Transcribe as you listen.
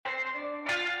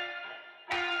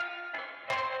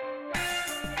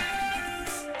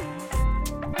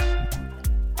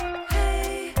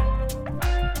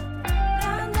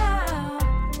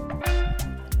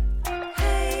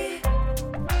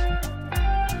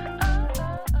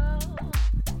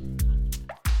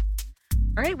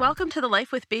All right, welcome to the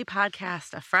Life with B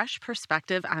podcast, a fresh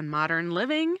perspective on modern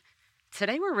living.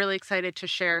 Today, we're really excited to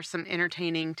share some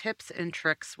entertaining tips and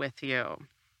tricks with you.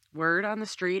 Word on the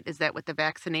street is that with the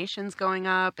vaccinations going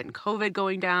up and COVID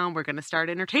going down, we're going to start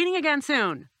entertaining again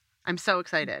soon. I'm so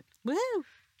excited. Woo!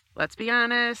 Let's be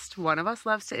honest, one of us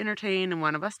loves to entertain and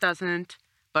one of us doesn't,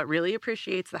 but really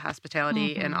appreciates the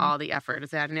hospitality and all the effort.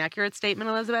 Is that an accurate statement,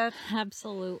 Elizabeth?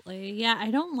 Absolutely. Yeah, I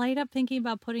don't light up thinking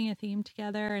about putting a theme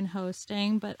together and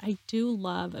hosting, but I do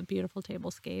love a beautiful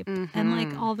tablescape and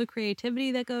like all the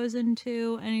creativity that goes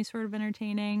into any sort of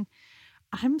entertaining.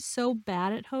 I'm so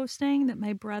bad at hosting that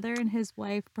my brother and his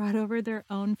wife brought over their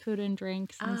own food and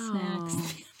drinks and snacks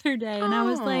the other day. And I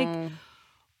was like,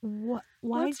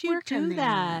 why'd you do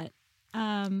that?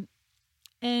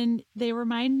 And they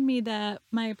reminded me that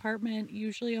my apartment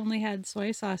usually only had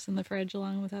soy sauce in the fridge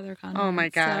along with other condiments. Oh my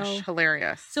gosh,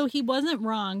 hilarious. So he wasn't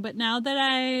wrong. But now that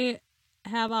I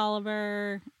have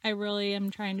Oliver, I really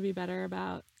am trying to be better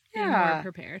about being more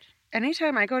prepared.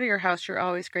 Anytime I go to your house, you're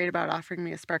always great about offering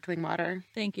me a sparkling water.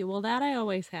 Thank you. Well, that I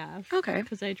always have. Okay.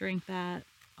 Because I drink that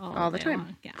all the time.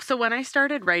 Long. Yeah. So when I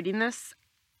started writing this,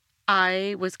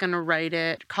 I was going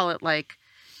to call it like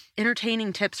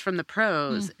entertaining tips from the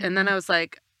pros. And then I was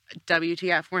like,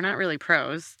 WTF, we're not really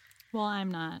pros. Well,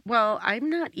 I'm not. Well, I'm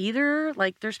not either.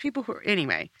 Like, there's people who are,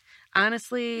 anyway,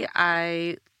 honestly,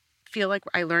 I feel like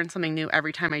I learn something new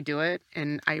every time I do it.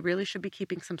 And I really should be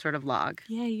keeping some sort of log.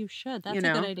 Yeah, you should. That's a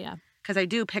good idea. Because I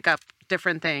do pick up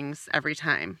different things every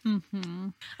time.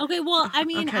 Okay, well, I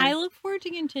mean, I look forward to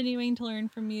continuing to learn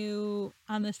from you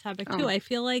on this topic, too. I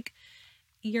feel like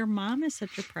your mom is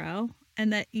such a pro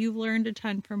and that you've learned a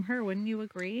ton from her. Wouldn't you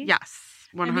agree? Yes,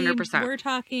 100%. I mean, we're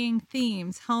talking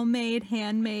themes, homemade,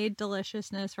 handmade,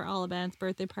 deliciousness for all events,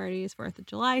 birthday parties, 4th of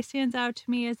July stands out to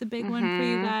me as a big one for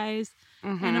you guys.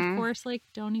 And of course, like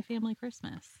Donny Family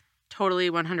Christmas.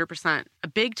 Totally, 100%. A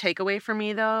big takeaway for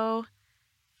me, though,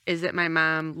 is that my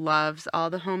mom loves all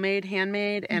the homemade,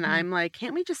 handmade. And I'm like,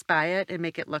 can't we just buy it and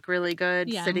make it look really good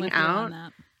sitting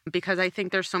out? Because I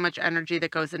think there's so much energy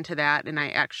that goes into that. And I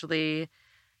actually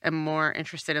am more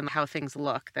interested in how things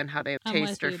look than how they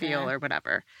taste or feel or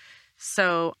whatever.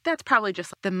 So that's probably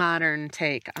just the modern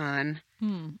take on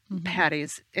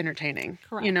Patty's entertaining.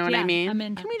 Correct. You know what I mean?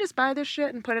 Can we just buy this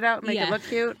shit and put it out and make it look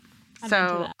cute?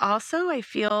 So also I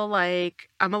feel like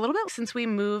I'm a little bit, since we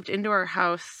moved into our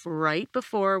house right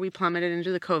before we plummeted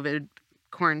into the COVID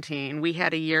quarantine, we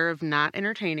had a year of not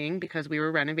entertaining because we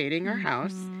were renovating our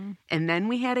house. And then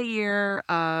we had a year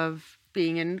of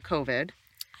being in COVID.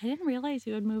 I didn't realize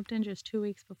you had moved in just 2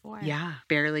 weeks before. Yeah,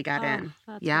 barely got in.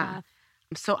 That's rough.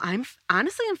 So I'm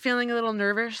feeling a little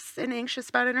nervous and anxious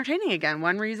about entertaining again.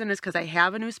 One reason is because I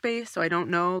have a new space, so I don't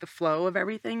know the flow of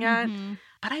everything yet.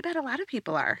 But I bet a lot of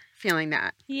people are feeling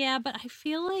that. Yeah, but I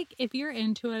feel like if you're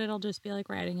into it, it'll just be like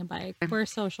riding a bike. We're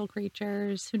social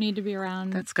creatures who need to be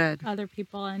around other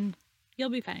people, and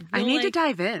you'll be fine. I need to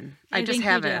dive in. I just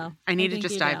haven't. I need to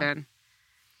just dive in.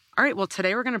 All right, well,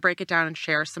 today we're going to break it down and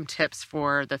share some tips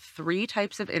for the 3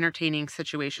 types of entertaining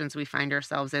situations we find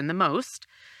ourselves in the most.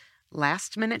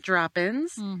 Last-minute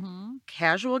drop-ins,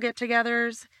 casual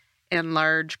get-togethers, and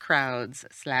large crowds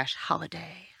 /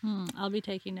 holiday. I'll be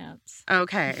taking notes.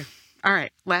 Okay. All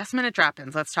right. Last-minute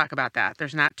drop-ins. Let's talk about that.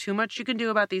 There's not too much you can do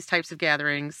about these types of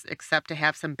gatherings except to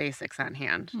have some basics on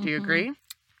hand. Do you agree?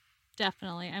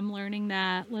 Definitely. I'm learning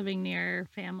that living near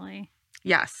family.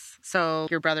 Yes. So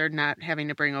your brother not having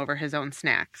to bring over his own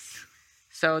snacks.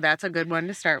 So that's a good one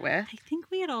to start with. I think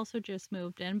we had also just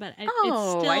moved in, but it's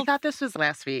still... I thought this was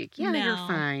last week. Yeah, you're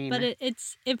fine. But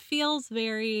it feels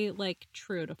very, like,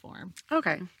 true to form.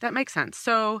 Okay, that makes sense.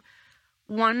 So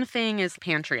one thing is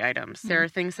pantry items. There are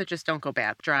things that just don't go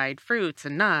bad. Dried fruits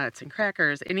and nuts and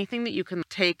crackers, anything that you can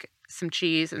take some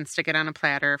cheese and stick it on a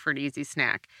platter for an easy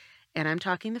snack. And I'm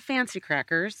talking the fancy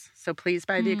crackers. So please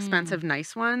buy the expensive,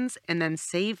 nice ones and then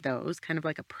save those, kind of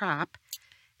like a prop.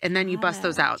 And then you bust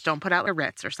those out. Don't put out a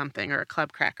Ritz or something or a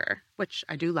club cracker, which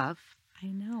I do love. I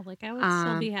know. Like, I would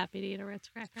still be happy to eat a Ritz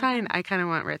cracker. Fine. I kind of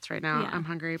want Ritz right now. Yeah. I'm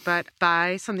hungry. But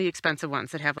buy some of the expensive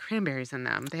ones that have cranberries in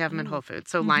them. They have them at Whole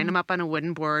Foods. So line them up on a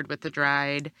wooden board with the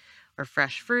dried or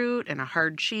fresh fruit and a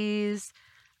hard cheese.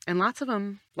 And lots of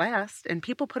them last. And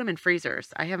people put them in freezers.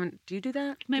 I haven't. Do you do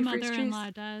that? My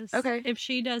mother-in-law does. Okay. If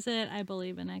she does it, I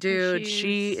believe in it. Dude,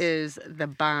 she is the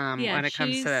bomb when it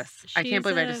comes to this. I can't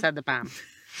believe I just said the bomb.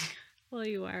 Well,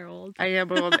 you are old. I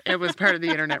am old. It was part of the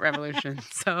internet revolution.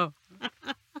 So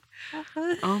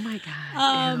Oh my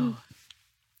God. Ew.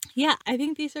 Yeah, I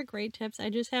think these are great tips. I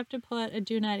just have to put a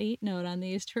do not eat note on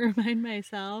these to remind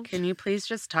myself. Can you please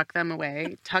just tuck them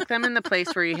away? Tuck them in the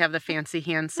place where you have the fancy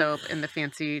hand soap and the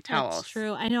fancy towels. That's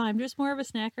true. I know. I'm just more of a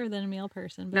snacker than a meal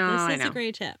person, but No, this is a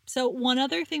great tip. So one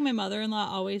other thing my mother-in-law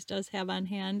always does have on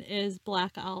hand is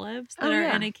black olives that are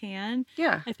in a can.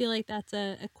 Yeah. I feel like that's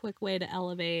a quick way to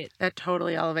elevate. That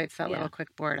totally elevates that little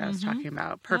quick board I was talking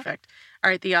about. Perfect. Yep. All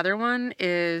right, the other one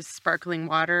is sparkling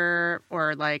water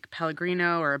or like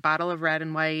Pellegrino or a bottle of red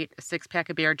and white, a 6-pack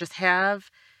of beer. Just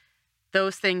have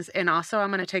those things. And also,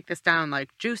 I'm going to take this down like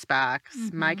juice box.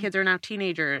 My kids are now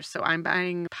teenagers, so I'm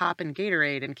buying pop and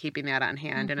Gatorade and keeping that on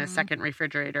hand in a second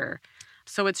refrigerator.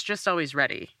 So it's just always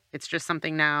ready. It's just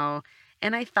something now.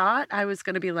 And I thought I was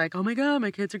going to be like, oh my God, my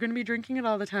kids are going to be drinking it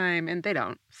all the time. And they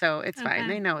don't. So it's fine.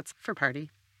 They know it's for party.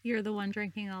 You're the one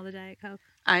drinking all the Diet Coke.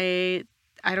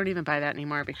 I don't even buy that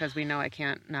anymore because we know I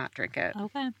can't not drink it.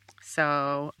 Okay.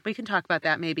 So we can talk about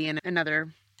that maybe in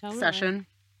another session.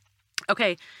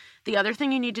 Okay. The other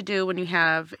thing you need to do when you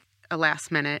have a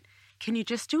last minute, can you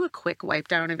just do a quick wipe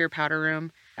down of your powder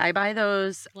room? I buy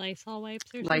those Lysol wipes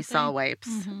or something. Lysol wipes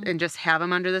and just have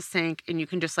them under the sink and you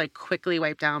can just like quickly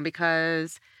wipe down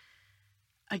because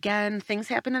again, things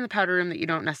happen in the powder room that you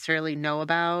don't necessarily know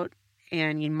about.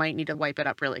 And you might need to wipe it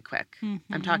up really quick.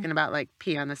 I'm talking about like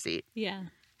pee on the seat. Yeah.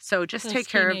 So just take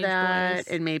care of that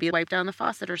and maybe wipe down the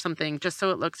faucet or something just so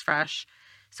it looks fresh.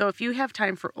 So if you have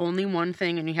time for only one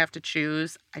thing and you have to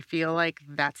choose, I feel like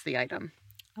that's the item.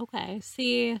 Okay.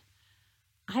 See,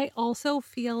 I also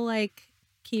feel like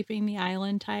keeping the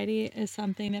island tidy is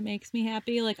something that makes me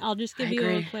happy. Like I'll just give you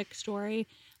a quick story.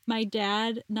 My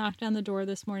dad knocked on the door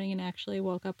this morning and actually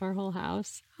woke up our whole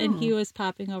house. And he was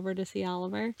popping over to see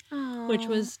Oliver, which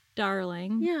was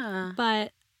darling. Yeah.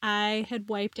 But I had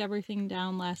wiped everything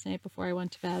down last night before I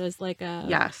went to bed as like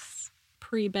a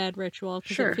pre-bed ritual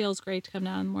because it feels great to come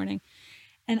down in the morning.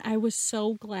 And I was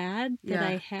so glad that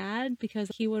I had because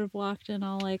he would have walked in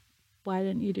all like, why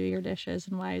didn't you do your dishes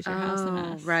and why is your house a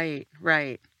mess?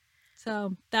 Right.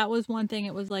 So that was one thing.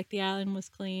 It was like the island was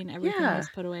clean. Everything was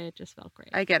put away. It just felt great.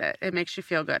 I get it. It makes you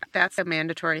feel good. That's a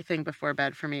mandatory thing before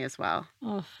bed for me as well.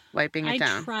 Oh, wiping it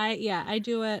down. I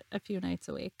do it a few nights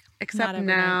a week. Except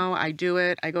now I do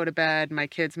it. I go to bed. My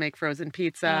kids make frozen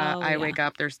pizza. I wake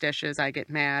up. There's dishes. I get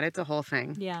mad. It's a whole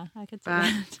thing. Yeah, I could see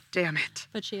that. Damn it.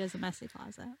 But she has a messy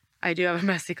closet. I do have a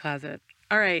messy closet.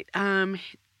 All right.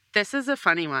 This is a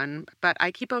funny one, but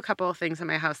I keep a couple of things in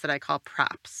my house that I call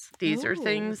props. These are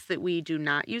things that we do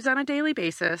not use on a daily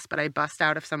basis, but I bust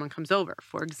out if someone comes over.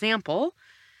 For example,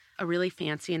 a really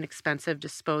fancy and expensive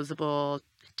disposable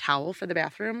towel for the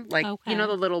bathroom. Like, you know,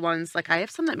 the little ones. Like, I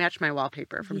have some that match my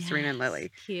wallpaper from Serena and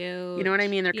Lily. Cute. You know what I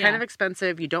mean? They're kind of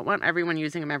expensive. You don't want everyone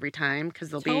using them every time because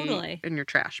they'll be in your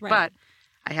trash. Right. But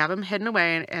I have them hidden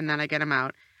away and then I get them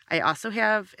out. I also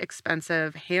have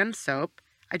expensive hand soap.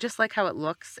 I just like how it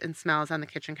looks and smells on the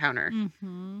kitchen counter.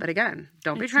 But again,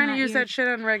 don't be trying to use that shit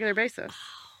on a regular basis.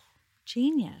 Oh,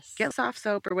 genius. Get soft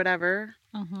soap or whatever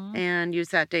and use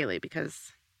that daily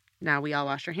because now we all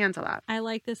wash our hands a lot. I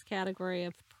like this category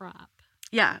of prop.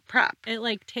 Yeah, prop. It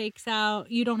like takes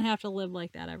out, you don't have to live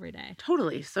like that every day.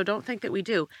 Totally. So don't think that we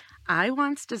do. I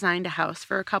once designed a house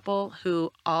for a couple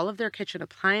who all of their kitchen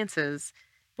appliances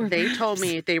they told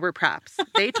me they were props.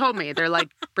 They told me, they're like,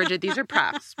 Brigid, these are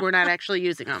props. We're not actually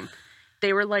using them.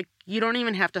 They were like, you don't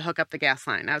even have to hook up the gas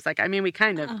line. I was like, I mean, we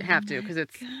kind of have to because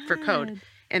it's for code.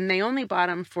 And they only bought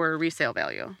them for resale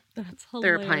value. That's hilarious.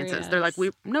 Their appliances. They're like,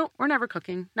 we're never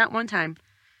cooking. Not one time.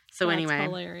 So anyway,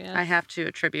 hilarious. I have to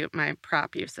attribute my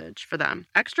prop usage for them.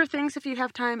 Extra things if you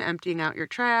have time, emptying out your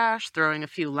trash, throwing a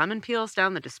few lemon peels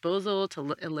down the disposal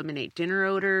to eliminate dinner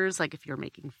odors, like if you're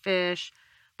making fish.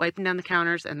 Wiping down the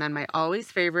counters, and then my always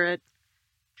favorite,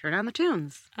 turn on the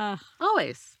tunes.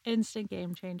 Always. Instant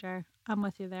game changer. I'm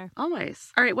with you there.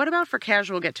 Always. All right, what about for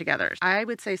casual get-togethers? I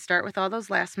would say start with all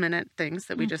those last-minute things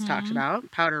that we just talked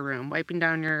about. Powder room, wiping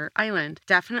down your island.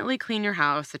 Definitely clean your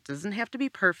house. It doesn't have to be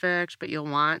perfect, but you'll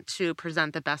want to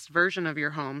present the best version of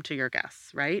your home to your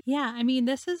guests, right? Yeah, I mean,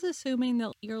 this is assuming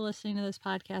that you're listening to this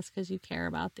podcast because you care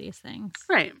about these things.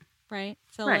 Right.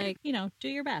 So, like, you know, do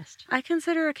your best. I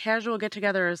consider a casual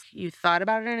get-together as you thought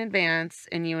about it in advance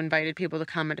and you invited people to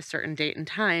come at a certain date and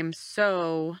time,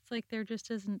 so... It's like there just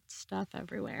isn't stuff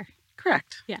everywhere.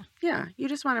 Correct. Yeah. Yeah. You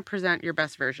just want to present your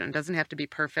best version. It doesn't have to be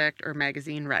perfect or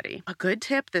magazine ready. A good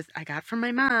tip that I got from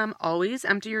my mom, always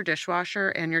empty your dishwasher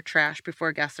and your trash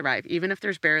before guests arrive. Even if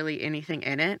there's barely anything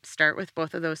in it, start with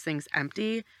both of those things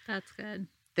empty. That's good.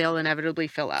 They'll inevitably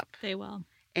fill up. They will.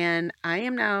 And I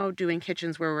am now doing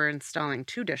kitchens where we're installing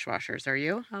 2 dishwashers. Are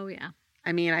you? Oh, yeah.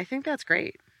 I mean, I think that's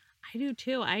great. I do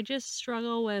too. I just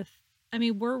struggle with, I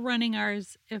mean, we're running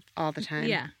ours all the time.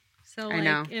 Yeah. So I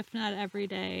know. if not every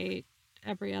day,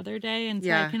 every other day. And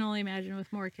so I can only imagine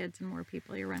with more kids and more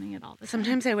people, you're running it all the time.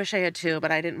 Sometimes I wish I had two,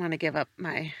 but I didn't want to give up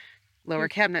my lower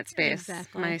cabinet space.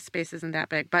 Exactly. My space isn't that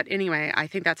big. But anyway, I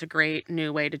think that's a great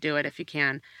new way to do it if you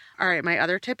can. All right. My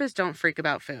other tip is don't freak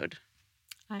about food.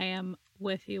 I am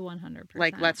with you 100%.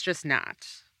 Like, let's just not.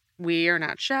 We are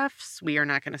not chefs. We are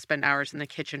not going to spend hours in the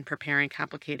kitchen preparing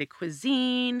complicated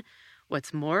cuisine.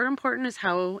 What's more important is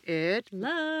how it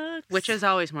looks. Which is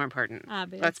always more important.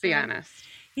 Obviously. Let's be honest.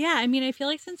 Yeah, I mean, I feel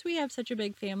like since we have such a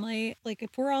big family, like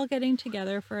if we're all getting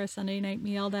together for a Sunday night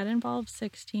meal, that involves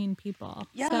 16 people.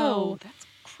 So that's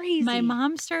crazy. My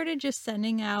mom started just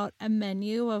sending out a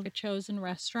menu of a chosen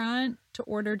restaurant to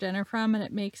order dinner from, and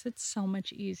it makes it so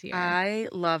much easier. I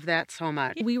love that so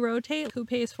much. We rotate who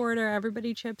pays for it, or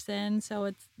everybody chips in, so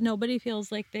it's nobody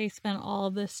feels like they spent all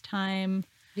of this time.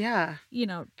 Yeah. You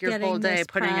know, your whole day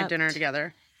putting a dinner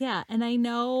together. Yeah. And I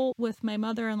know with my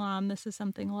mother-in-law, and this is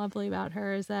something lovely about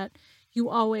her, is that you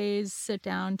always sit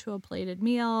down to a plated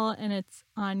meal and it's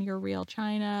on your real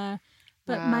china.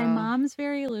 But my mom's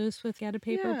very loose with get a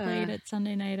paper plate at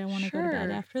Sunday night. I want to go to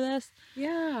bed after this.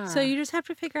 Yeah. So you just have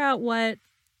to figure out what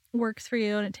works for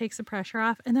you, and it takes the pressure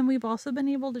off. And then we've also been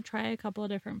able to try a couple of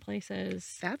different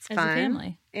places. That's as fun. a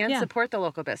family. And support the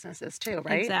local businesses too,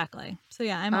 right? Exactly. So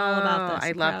yeah, I'm all about this.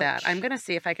 I love that. I'm going to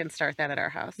see if I can start that at our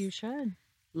house. You should.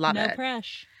 Love it. No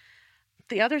pressure.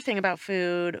 The other thing about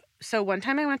food, so one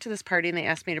time I went to this party and they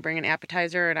asked me to bring an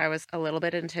appetizer, and I was a little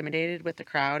bit intimidated with the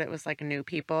crowd. It was like new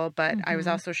people, but I was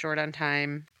also short on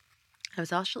time. I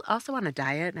was also on a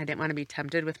diet, and I didn't want to be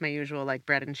tempted with my usual like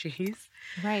bread and cheese.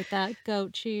 Right, that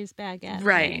goat cheese baguette.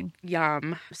 Right, thing.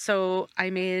 Yum. So I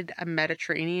made a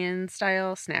Mediterranean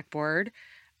style snack board.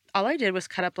 All I did was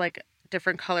cut up like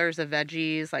different colors of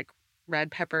veggies, like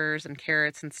red peppers and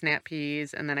carrots and snap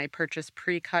peas, and then I purchased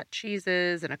pre-cut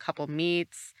cheeses and a couple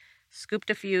meats, scooped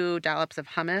a few dollops of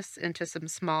hummus into some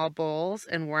small bowls,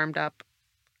 and warmed up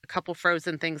a couple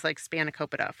frozen things like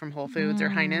spanakopita from Whole Foods or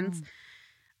Heinen's.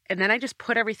 And then I just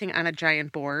put everything on a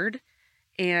giant board,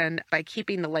 and by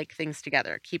keeping the like things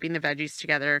together, keeping the veggies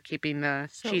together, keeping the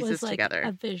cheeses it was like together.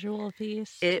 A visual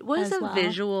feast. It was a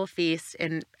visual feast,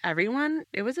 and everyone,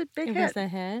 it was a big hit. It was a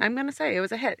hit. I'm going to say it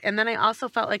was a hit. And then I also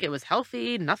felt like it was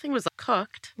healthy. Nothing was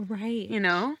cooked. Right. You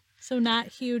know? So not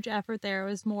huge effort there. It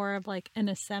was more of like an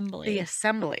assembly. The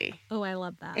assembly. Oh, I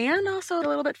love that. And also a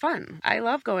little bit fun. I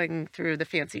love going through the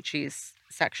fancy cheese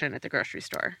section at the grocery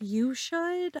store. You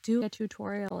should do a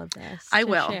tutorial of this. I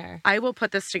will. Share. I will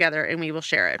put this together and we will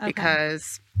share it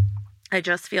because I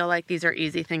just feel like these are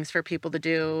easy things for people to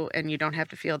do, and you don't have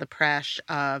to feel the pressure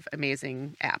of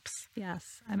amazing apps.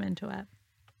 Yes, I'm into it.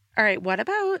 All right, what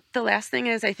about the last thing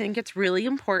is I think it's really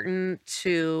important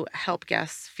to help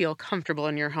guests feel comfortable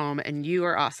in your home, and you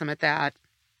are awesome at that.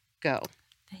 Go.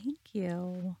 Thank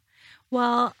you.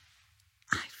 Well,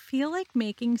 I feel like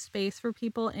making space for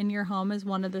people in your home is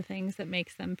one of the things that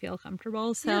makes them feel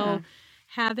comfortable. So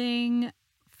having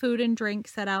food and drink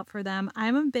set out for them.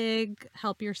 I'm a big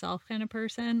help yourself kind of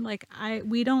person. Like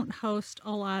we don't host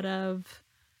a lot of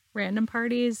random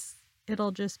parties.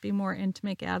 It'll just be more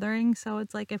intimate gatherings. So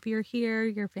it's like if you're here,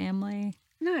 your family.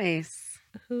 Nice.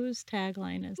 Whose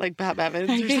tagline is like Bob Evans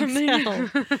or something?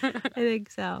 I think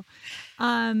so.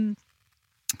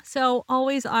 So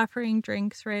always offering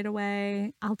drinks right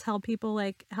away. I'll tell people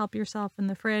like help yourself in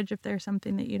the fridge if there's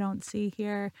something that you don't see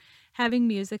here. Having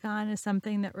music on is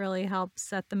something that really helps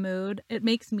set the mood. It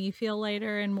makes me feel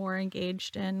lighter and more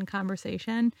engaged in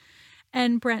conversation.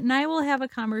 And Brent and I will have a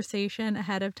conversation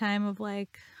ahead of time of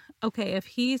like, okay, if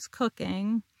he's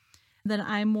cooking, then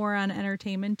I'm more on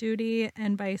entertainment duty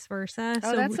and vice versa.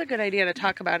 Oh, so that's a good idea to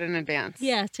talk about in advance.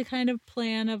 Yeah, to kind of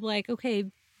plan of like, okay,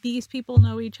 these people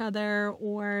know each other,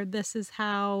 or this is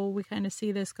how we kind of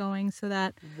see this going so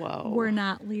that we're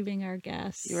not leaving our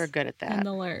guests. You are good at that. In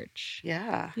the lurch.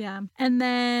 Yeah. Yeah. And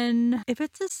then if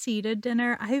it's a seated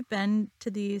dinner, I've been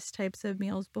to these types of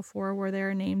meals before where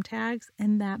there are name tags,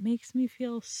 and that makes me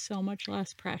feel so much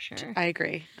less pressure. I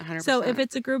agree. 100%. So if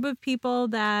it's a group of people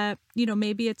that, you know,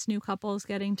 maybe it's new couples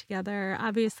getting together,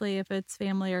 obviously if it's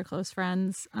family or close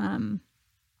friends,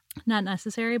 not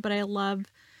necessary, but I love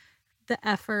the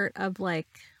effort of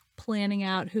like planning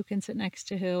out who can sit next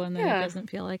to who, and then it doesn't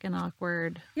feel like an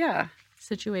awkward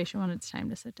situation when it's time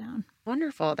to sit down.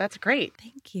 Wonderful. That's great.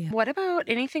 Thank you. What about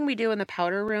anything we do in the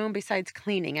powder room besides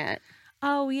cleaning it?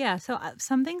 Oh, yeah. So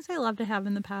some things I love to have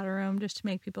in the powder room just to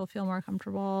make people feel more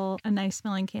comfortable. A nice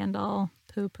smelling candle,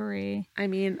 poopery. I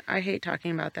mean, I hate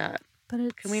talking about that. But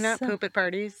it's... Can we not poop at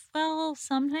parties? Well,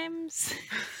 sometimes...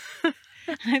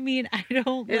 I mean, I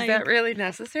don't Is that really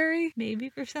necessary? Maybe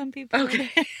for some people. Okay.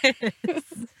 It is.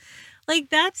 Like,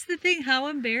 that's the thing. How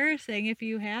embarrassing if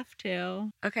you have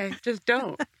to. Okay, just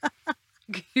don't.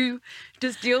 You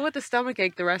just deal with the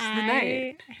stomachache the rest of the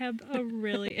night. I have a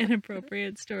really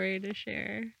inappropriate story to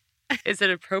share. Is it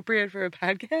appropriate for a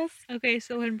podcast? Okay,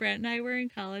 so when Brent and I were in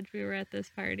college, we were at this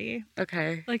party.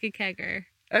 Okay. Like a kegger.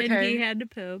 Okay. And he had to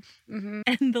poop. Mm-hmm.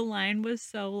 And the line was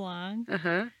so long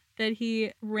that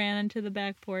he ran into the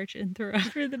back porch and threw up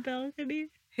over the balcony.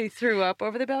 He threw up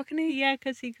over the balcony? Yeah,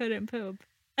 because he couldn't poop.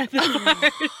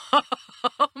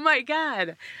 Oh my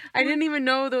God. I didn't even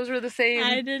know those were the same.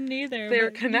 I didn't either. They were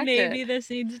connected. Maybe this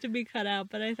needs to be cut out,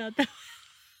 but I thought that...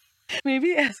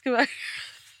 Maybe ask him.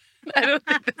 I don't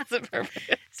think that's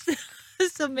appropriate.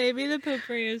 So maybe the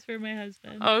poopery is for my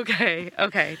husband. Okay.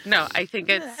 No, I think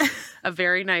it's a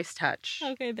very nice touch.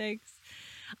 Okay, thanks.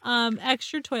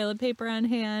 Extra toilet paper on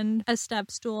hand, a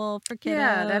step stool for kiddos.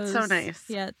 Yeah, that's so nice.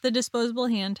 Yeah, the disposable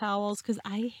hand towels, because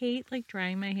I hate like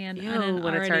drying my hand on an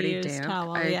already used damp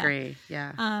towel. I agree.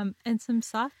 Yeah. And some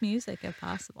soft music if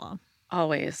possible.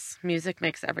 Always. Music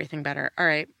makes everything better. All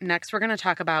right. Next, we're going to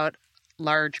talk about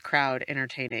large crowd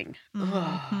entertaining. Mm-hmm.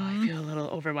 Oh, I feel a little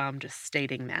overwhelmed just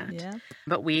stating that. Yeah.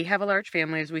 But we have a large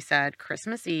family, as we said,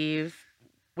 Christmas Eve,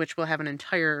 which we'll have an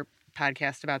entire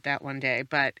podcast about that one day,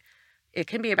 but it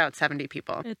can be about 70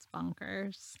 people. It's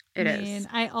bonkers. It is.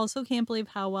 I also can't believe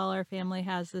how well our family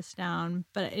has this down,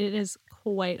 but it is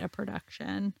quite a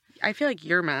production. I feel like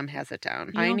your mom has it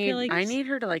down. I need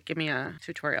her to like give me a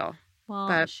tutorial. Well,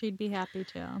 but she'd be happy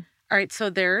to. All right, so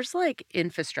there's like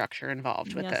infrastructure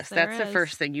involved with this. That's the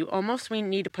first thing. We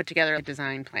need to put together a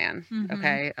design plan,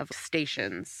 okay, of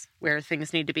stations where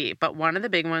things need to be. But one of the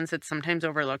big ones that's sometimes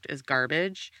overlooked is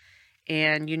garbage.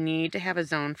 And you need to have a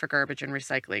zone for garbage and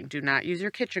recycling. Do not use your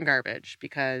kitchen garbage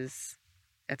because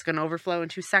it's going to overflow in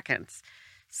 2 seconds.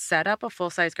 Set up a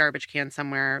full-size garbage can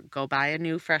somewhere. Go buy a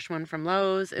new fresh one from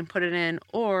Lowe's and put it in.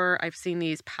 Or I've seen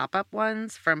these pop-up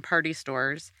ones from party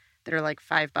stores that are like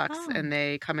 $5 and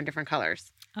they come in different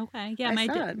colors. Okay. Yeah,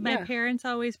 my parents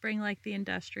always bring like the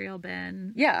industrial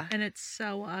bin. Yeah. And it's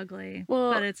so ugly.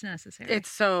 Well, but it's necessary. It's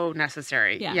so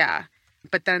necessary. Yeah.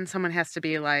 But then someone has to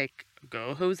be like,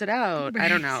 go hose it out. Right. I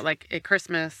don't know. Like at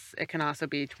Christmas, it can also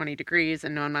be 20 degrees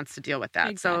and no one wants to deal with that.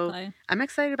 Exactly. So I'm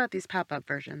excited about these pop-up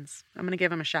versions. I'm going to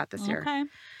give them a shot this year.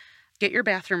 Get your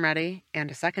bathroom ready and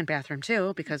a second bathroom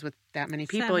too, because with that many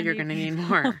people, you're going to need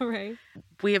more. Right.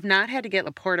 We have not had to get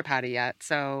a porta potty yet,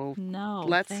 so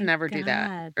let's never do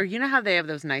that. Or you know how they have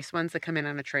those nice ones that come in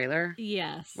on a trailer?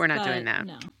 Yes. We're not doing that.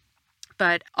 No.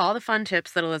 But all the fun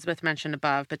tips that Elizabeth mentioned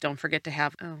above, but don't forget to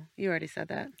have, you already said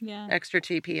that. Yeah. Extra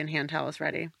TP and hand towels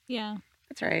ready. Yeah.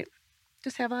 That's right.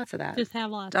 Just have lots of that.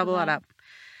 Double it up.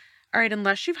 All right,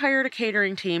 unless you've hired a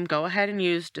catering team, go ahead and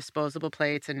use disposable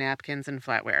plates and napkins and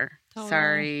flatware. Totally.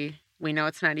 Sorry, we know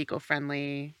it's not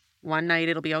eco-friendly. One night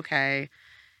it'll be okay.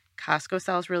 Costco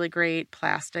sells really great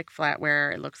plastic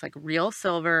flatware. It looks like real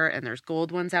silver, and there's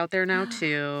gold ones out there now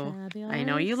too. Fabulous. I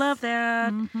know you love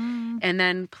that. Mm-hmm. And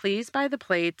then please buy the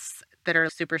plates that are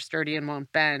super sturdy and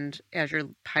won't bend as you're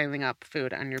piling up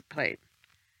food on your plate.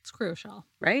 It's crucial.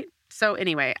 Right? So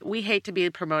anyway, we hate to be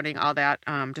promoting all that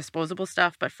disposable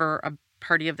stuff, but for a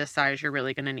party of this size, you're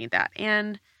really going to need that.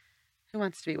 And who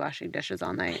wants to be washing dishes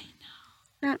all night?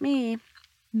 I know. Not me.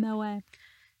 No way.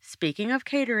 Speaking of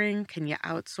catering, can you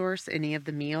outsource any of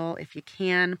the meal? If you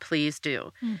can, please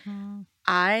do. Mm-hmm.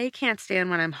 I can't stand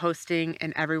when I'm hosting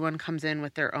and everyone comes in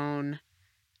with their own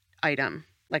item,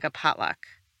 like a potluck.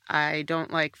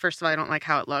 First of all, I don't like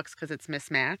how it looks because it's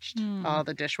mismatched. All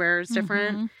the dishware is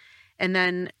different. Mm-hmm. And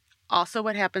then also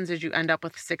what happens is you end up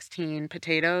with 16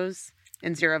 potatoes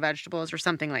and 0 vegetables or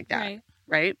something like that.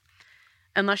 Right?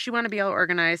 Unless you want to be all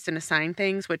organized and assign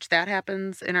things, which that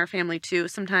happens in our family too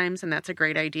sometimes, and that's a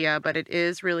great idea. But it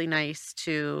is really nice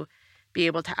to be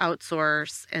able to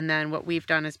outsource. And then what we've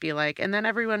done is be like, and then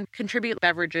everyone contribute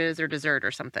beverages or dessert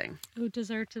or something. Oh,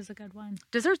 dessert is a good one.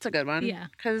 Dessert's a good one. Yeah.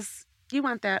 Because you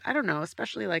want that, I don't know,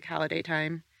 especially like holiday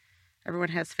time. Everyone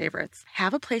has favorites.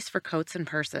 Have a place for coats and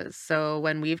purses. So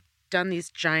when we've done these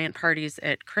giant parties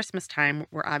at Christmas time,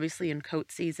 we're obviously in coat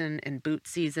season and boot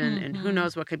season, and who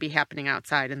knows what could be happening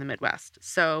outside in the Midwest.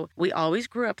 So we always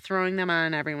grew up throwing them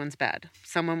on everyone's bed.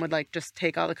 Someone would like just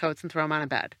take all the coats and throw them on a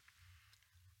bed.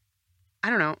 I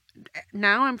don't know.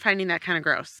 Now I'm finding that kind of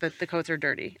gross, that the coats are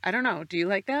dirty. I don't know. Do you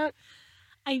like that?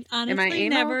 I honestly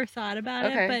never thought about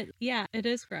it, but yeah, it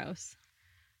is gross.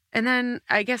 And then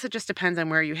I guess it just depends on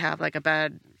where you have like a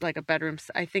bed, like a bedroom.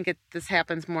 I think this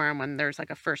happens more on when there's like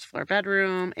a first floor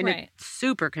bedroom, and it's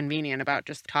super convenient about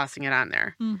just tossing it on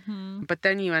there. Mm-hmm. But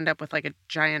then you end up with like a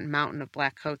giant mountain of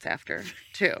black coats after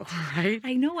too, right?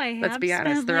 I know. Let's be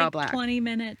honest, they're all black. 20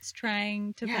 minutes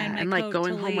trying to find my and like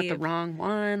going home with the wrong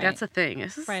one. Right. That's a thing.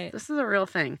 This is a real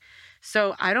thing.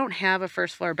 So I don't have a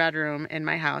first floor bedroom in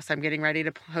my house. I'm getting ready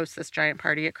to host this giant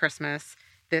party at Christmas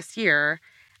this year.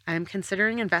 I'm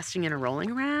considering investing in a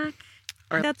rolling rack.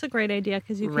 Or that's a great idea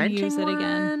because you can use it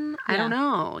again. I don't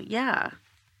know. Yeah.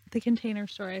 The Container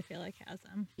Store, I feel like, has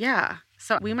them. Yeah.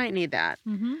 So we might need that.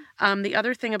 Mm-hmm. The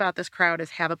other thing about this crowd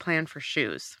is have a plan for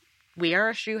shoes. We are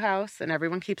a shoe house and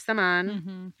everyone keeps them on.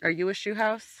 Mm-hmm. Are you a shoe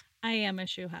house? I am a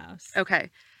shoe house. Okay.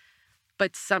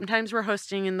 But sometimes we're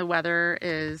hosting and the weather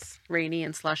is rainy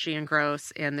and slushy and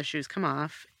gross and the shoes come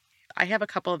off. I have a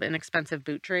couple of inexpensive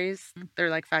boot trays. They're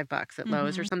like $5 at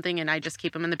Lowe's or something, and I just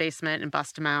keep them in the basement and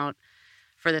bust them out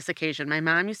for this occasion. My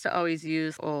mom used to always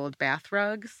use old bath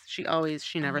rugs. She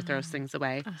never throws things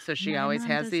away, so she always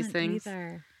has these things.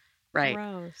 Either. Right.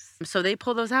 Gross. So they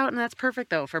pull those out, and that's perfect,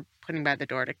 though, for putting by the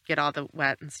door to get all the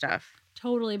wet and stuff.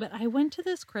 Totally, but I went to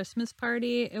this Christmas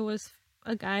party. It was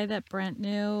a guy that Brent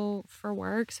knew for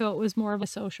work, so it was more of a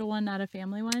social one, not a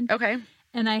family one. Okay.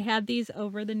 And I had these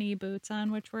over-the-knee boots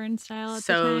on, which were in style at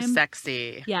the time. So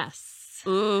sexy. Yes.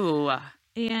 Ooh.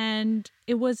 And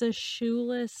it was a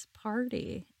shoeless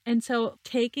party. And so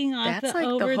taking off that's the like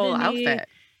over-the-knee... the whole outfit.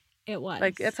 It was.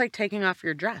 Like, it's like taking off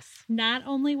your dress. Not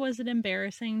only was it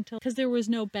embarrassing because there was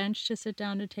no bench to sit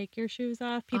down to take your shoes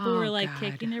off. People were like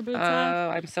kicking their boots off. Oh,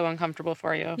 I'm so uncomfortable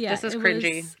for you. Yeah, this is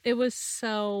cringy. It was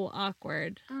so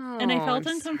awkward. Oh, and I felt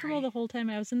I'm uncomfortable sorry. the whole time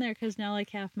I was in there because now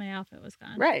like half my outfit was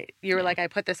gone. Right. You were like, I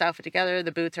put this outfit together.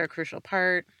 The boots are a crucial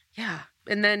part. Yeah.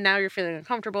 And then now you're feeling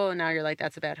uncomfortable and now you're like,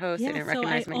 that's a bad host. I didn't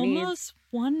recognize my needs. I almost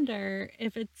wonder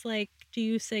if it's like, do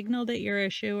you signal that you're a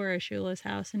shoe or a shoeless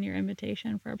house in your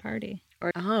invitation for a party?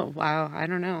 Oh, wow. I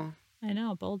don't know. I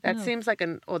know. Bold That move. seems like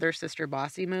an older sister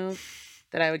bossy move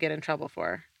that I would get in trouble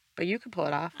for. But you could pull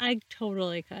it off. I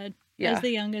totally could. Yeah. As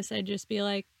the youngest, I'd just be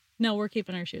like, no, we're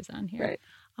keeping our shoes on here. Right.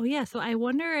 Oh, yeah. So I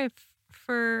wonder if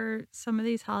for some of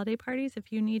these holiday parties,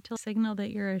 if you need to signal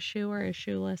that you're a shoe or a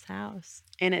shoeless house.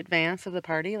 In advance of the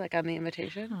party, like on the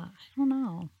invitation? I don't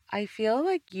know. I feel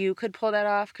like you could pull that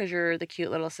off because you're the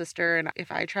cute little sister. And if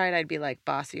I tried, I'd be like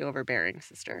bossy, overbearing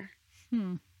sister.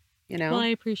 You know? Well, I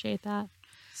appreciate that.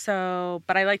 So,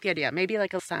 but I like the idea. Maybe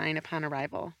like a sign upon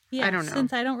arrival. Yeah, I don't know.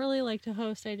 Since I don't really like to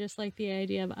host, I just like the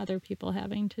idea of other people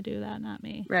having to do that, not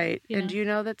me. Right. And do you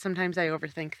know that sometimes I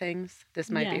overthink things? This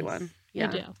might be one. Yeah.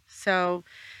 I do. So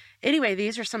anyway,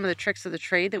 these are some of the tricks of the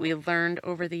trade that we learned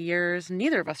over the years.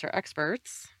 Neither of us are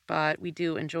experts, but we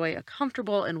do enjoy a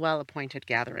comfortable and well-appointed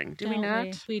gathering. Do we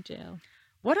not? We do.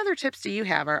 What other tips do you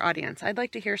have, our audience? I'd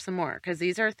like to hear some more because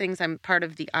these are things I'm part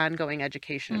of the ongoing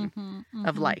education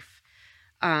of life.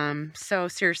 So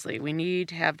seriously, we need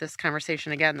to have this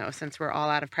conversation again, though, since we're all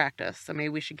out of practice. So maybe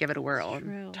we should give it a whirl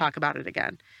and talk about it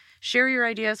again. Share your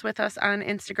ideas with us on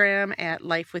Instagram at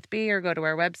lifewithb or go to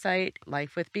our website,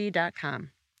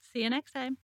 lifewithb.com. See you next time.